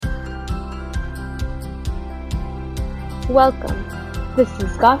Welcome. This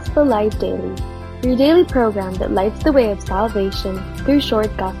is Gospel Light Daily, your daily program that lights the way of salvation through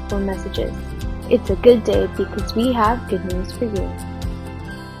short gospel messages. It's a good day because we have good news for you.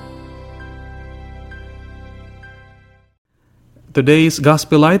 Today's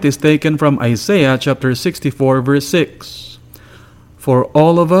Gospel Light is taken from Isaiah chapter 64 verse 6. For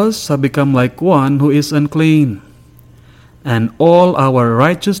all of us have become like one who is unclean, and all our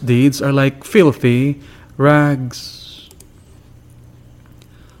righteous deeds are like filthy rags.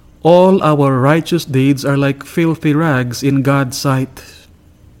 All our righteous deeds are like filthy rags in God's sight.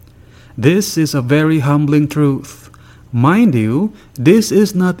 This is a very humbling truth. Mind you, this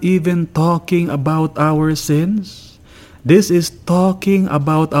is not even talking about our sins. This is talking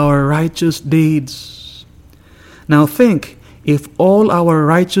about our righteous deeds. Now think, if all our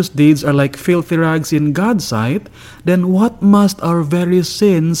righteous deeds are like filthy rags in God's sight, then what must our very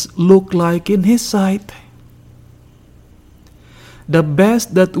sins look like in His sight? The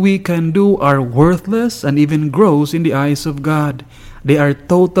best that we can do are worthless and even gross in the eyes of God. They are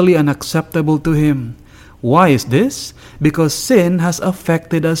totally unacceptable to Him. Why is this? Because sin has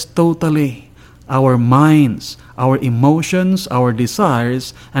affected us totally. Our minds, our emotions, our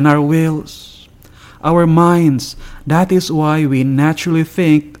desires, and our wills. Our minds, that is why we naturally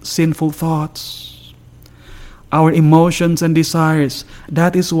think sinful thoughts. Our emotions and desires,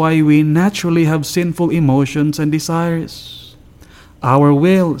 that is why we naturally have sinful emotions and desires. Our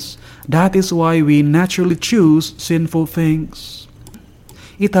wills, that is why we naturally choose sinful things.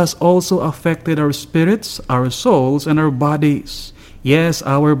 It has also affected our spirits, our souls, and our bodies. Yes,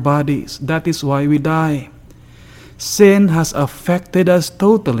 our bodies, that is why we die. Sin has affected us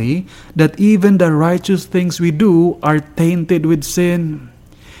totally, that even the righteous things we do are tainted with sin.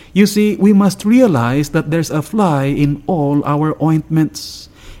 You see, we must realize that there's a fly in all our ointments.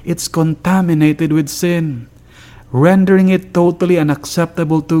 It's contaminated with sin, rendering it totally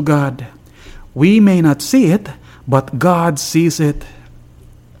unacceptable to God. We may not see it, but God sees it.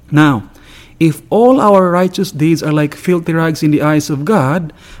 Now, if all our righteous deeds are like filthy rags in the eyes of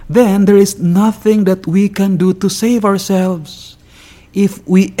God, then there is nothing that we can do to save ourselves. If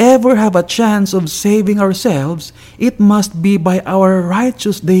we ever have a chance of saving ourselves, it must be by our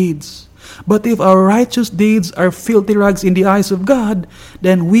righteous deeds. But if our righteous deeds are filthy rags in the eyes of God,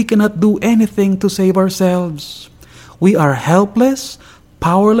 then we cannot do anything to save ourselves. We are helpless,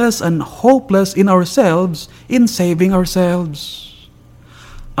 powerless, and hopeless in ourselves in saving ourselves.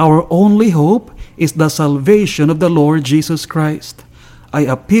 Our only hope is the salvation of the Lord Jesus Christ. I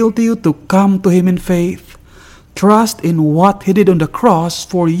appeal to you to come to Him in faith. Trust in what He did on the cross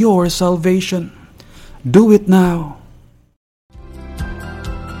for your salvation. Do it now.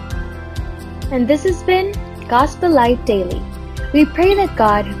 And this has been Gospel Light Daily. We pray that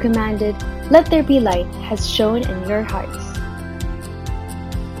God who commanded, "Let there be light," has shone in your hearts.